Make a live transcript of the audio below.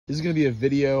This is going to be a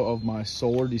video of my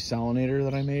solar desalinator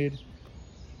that I made.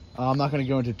 I'm not going to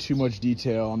go into too much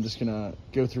detail. I'm just going to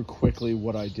go through quickly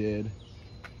what I did.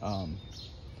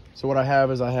 So what I have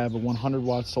is I have a 100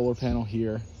 watt solar panel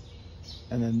here,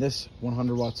 and then this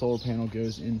 100 watt solar panel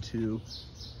goes into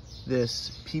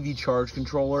this PV charge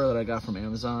controller that I got from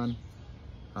Amazon.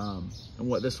 And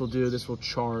what this will do, this will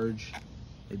charge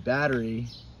a battery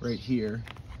right here,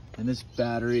 and this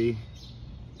battery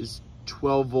is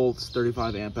 12 volts,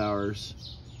 35 amp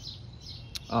hours.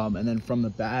 And then from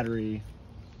the battery,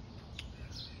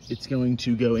 it's going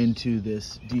to go into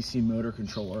this DC motor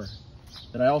controller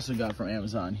that I also got from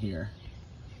Amazon here.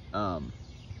 And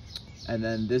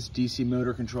then this DC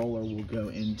motor controller will go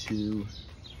into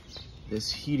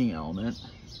this heating element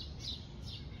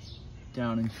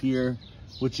down in here,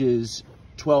 which is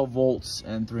 12 volts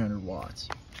and 300 watts.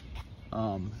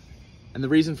 And the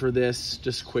reason for this,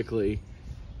 just quickly,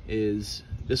 is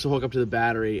this will hook up to the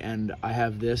battery, and I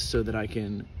have this so that I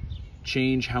can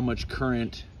change how much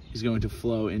current is going to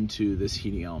flow into this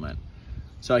heating element.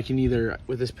 So I can either,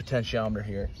 with this potentiometer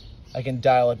here, I can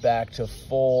dial it back to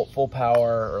full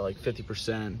power, or like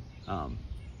 50%.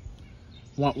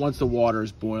 Once the water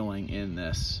is boiling in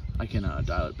this, I can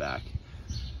dial it back.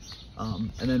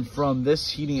 And then from this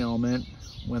heating element,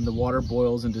 when the water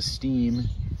boils into steam,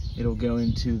 it'll go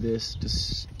into this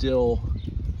distill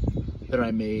that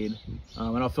I made,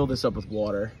 and I'll fill this up with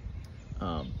water.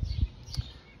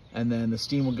 And then the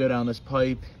steam will go down this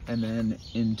pipe and then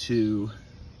into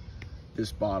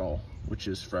this bottle, which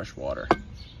is fresh water.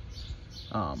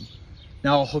 Now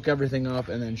I'll hook everything up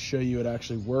and then show you it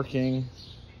actually working.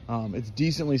 It's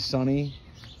decently sunny.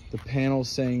 The panel's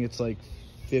saying it's like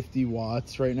 50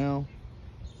 watts right now,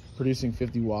 producing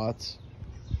 50 watts.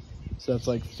 So that's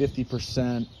like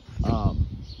 50%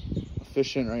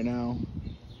 efficient right now.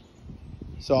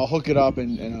 So I'll hook it up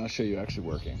and I'll show you actually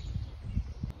working.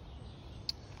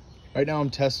 Right now I'm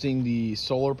testing the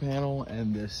solar panel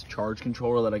and this charge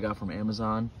controller that I got from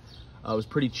Amazon. It was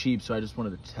pretty cheap, so I just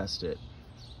wanted to test it.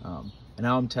 And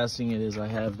how I'm testing it is I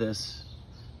have this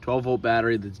 12 volt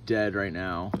battery that's dead right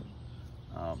now,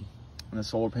 and the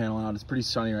solar panel out. It's pretty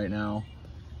sunny right now,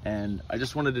 and I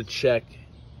just wanted to check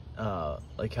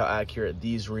like how accurate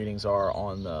these readings are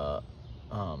on the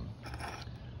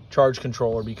charge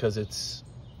controller, because it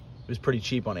was pretty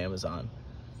cheap on Amazon.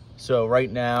 So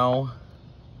right now,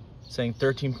 saying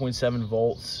 13.7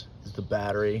 volts is the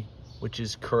battery, which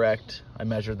is correct. I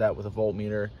measured that with a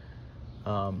voltmeter.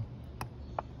 And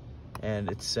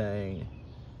it's saying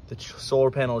the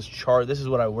solar panel is charged. This is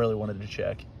what I really wanted to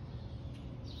check.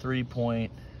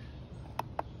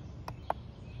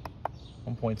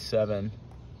 1.7.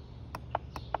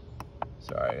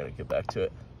 Sorry, I gotta get back to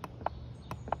it.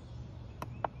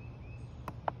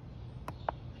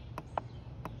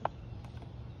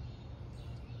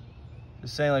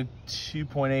 It's saying like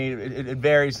 2.8. It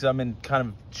varies, so I'm in kind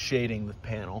of shading the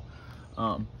panel.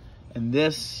 And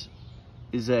this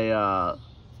is a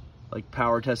like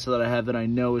power tester that I have that I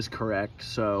know is correct.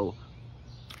 So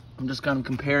I'm just kind of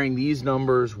comparing these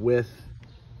numbers with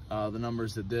the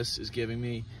numbers that this is giving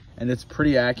me, and it's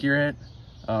pretty accurate.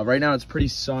 Right now it's pretty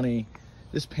sunny.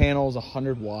 This panel is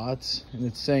 100 watts, and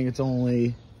it's saying it's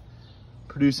only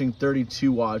producing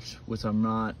 32 watts, which I'm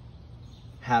not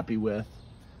happy with.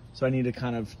 So I need to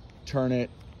kind of turn it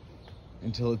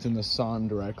until it's in the sun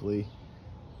directly.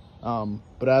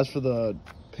 But as for the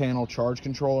panel charge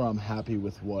controller, I'm happy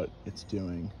with what it's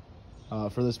doing.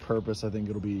 For this purpose, I think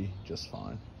it'll be just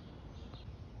fine.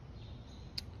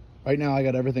 Right now I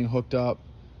got everything hooked up.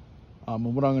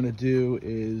 And what I'm gonna do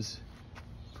is,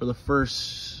 for the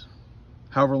first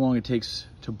however long it takes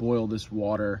to boil this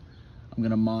water, I'm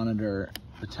gonna monitor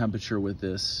the temperature with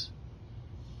this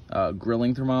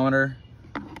grilling thermometer.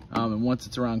 And once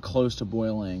it's around close to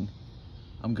boiling,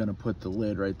 I'm gonna put the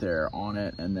lid right there on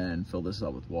it and then fill this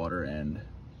up with water and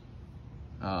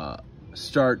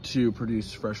start to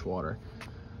produce fresh water.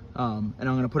 And I'm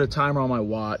gonna put a timer on my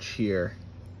watch here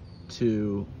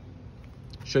to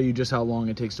show you just how long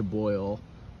it takes to boil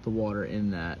the water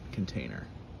in that container.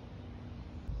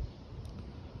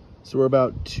 So we're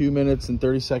about 2 minutes and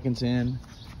 30 seconds in,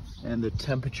 and the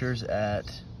temperature's at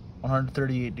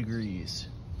 138 degrees.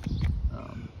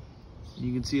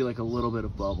 You can see like a little bit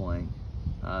of bubbling.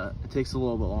 It takes a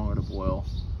little bit longer to boil,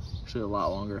 actually a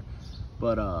lot longer,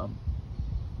 but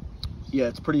yeah,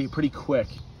 it's pretty quick.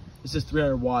 This is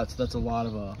 300 watts. That's a lot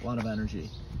of energy.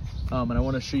 And I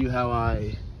want to show you how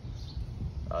I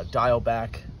dial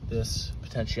back this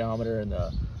potentiometer and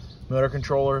the motor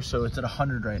controller. So it's at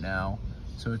 100 right now.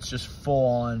 So it's just full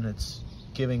on. It's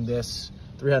giving this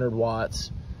 300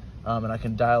 watts, and I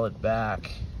can dial it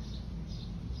back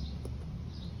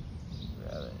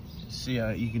see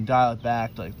you can dial it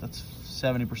back, like that's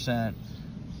 70%.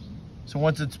 So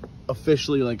once it's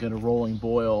officially like at a rolling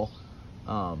boil,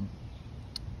 I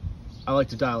like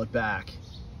to dial it back.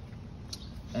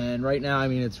 And right now, I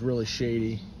mean, it's really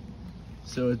shady.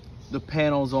 So the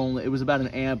panel's only, it was about 1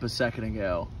 amp a second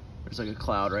ago. There's like a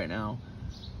cloud right now.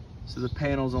 So the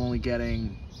panel's only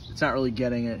getting, it's not really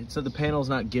getting it. So the panel's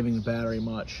not giving the battery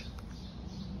much.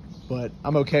 But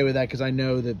I'm okay with that because I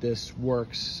know that this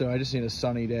works. So I just need a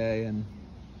sunny day and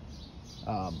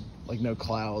like no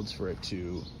clouds for it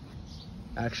to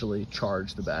actually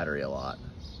charge the battery a lot.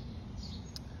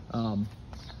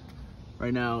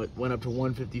 Right now it went up to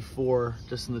 154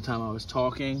 just in the time I was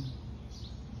talking.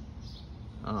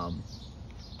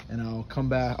 And I'll come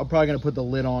back. I'm probably gonna put the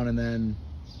lid on and then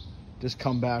just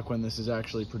come back when this is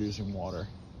actually producing water.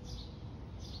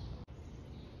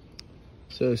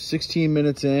 So 16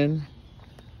 minutes in,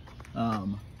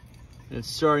 it's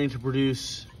starting to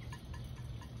produce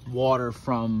water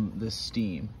from this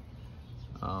steam.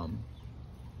 And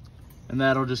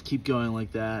that'll just keep going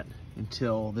like that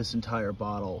until this entire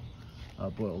bottle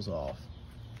boils off.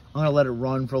 I'm gonna let it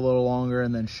run for a little longer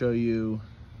and then show you,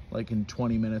 like in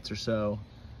 20 minutes or so,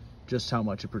 just how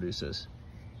much it produces.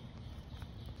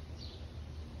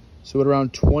 So at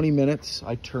around 20 minutes,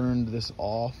 I turned this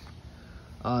off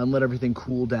and let everything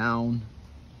cool down.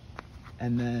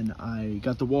 And then I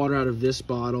got the water out of this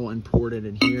bottle and poured it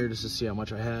in here just to see how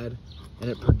much I had. And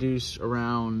it produced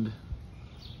around,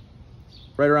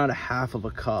 right around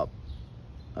 1/2 cup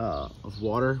of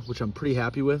water, which I'm pretty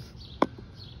happy with.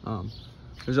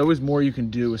 There's always more you can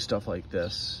do with stuff like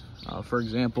this. For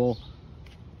example,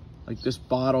 like this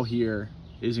bottle here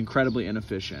is incredibly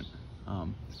inefficient.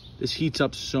 This heats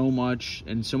up so much,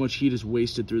 and so much heat is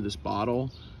wasted through this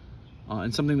bottle.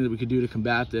 And something that we could do to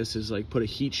combat this is like put a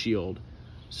heat shield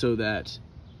so that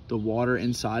the water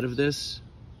inside of this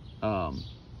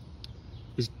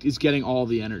is getting all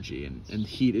the energy, and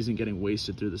heat isn't getting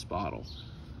wasted through this bottle.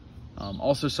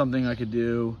 Also, something I could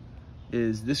do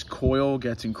is this coil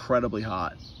gets incredibly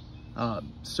hot.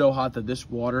 So hot that this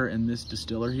water in this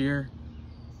distiller here,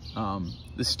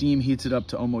 the steam heats it up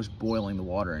to almost boiling the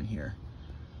water in here.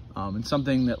 And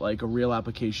something that like a real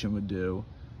application would do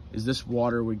is this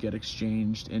water would get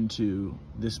exchanged into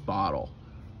this bottle.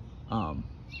 And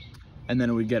then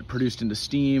it would get produced into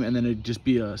steam, and then it'd just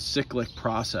be a cyclic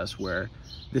process where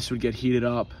this would get heated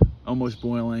up, almost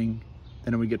boiling,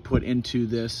 then it would get put into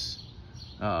this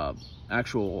the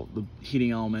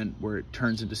heating element where it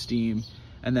turns into steam,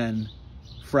 and then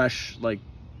fresh, like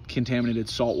contaminated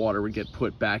salt water would get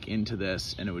put back into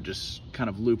this, and it would just kind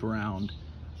of loop around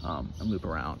and loop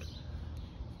around.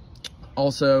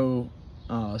 Also,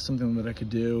 something that I could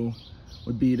do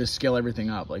would be to scale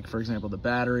everything up. Like for example, the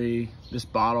battery, this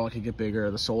bottle I could get bigger,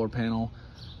 the solar panel,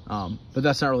 but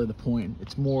that's not really the point.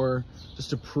 It's more just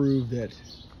to prove that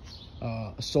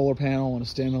a solar panel and a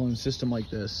standalone system like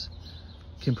this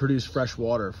can produce fresh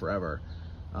water forever.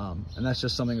 And that's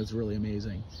just something that's really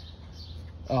amazing.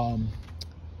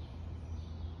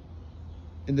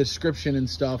 In the description and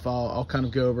stuff, I'll kind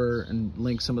of go over and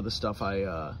link some of the stuff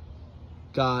I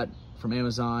got from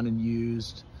Amazon and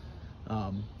used.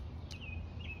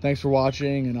 Thanks for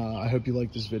watching, and I hope you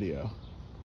like this video.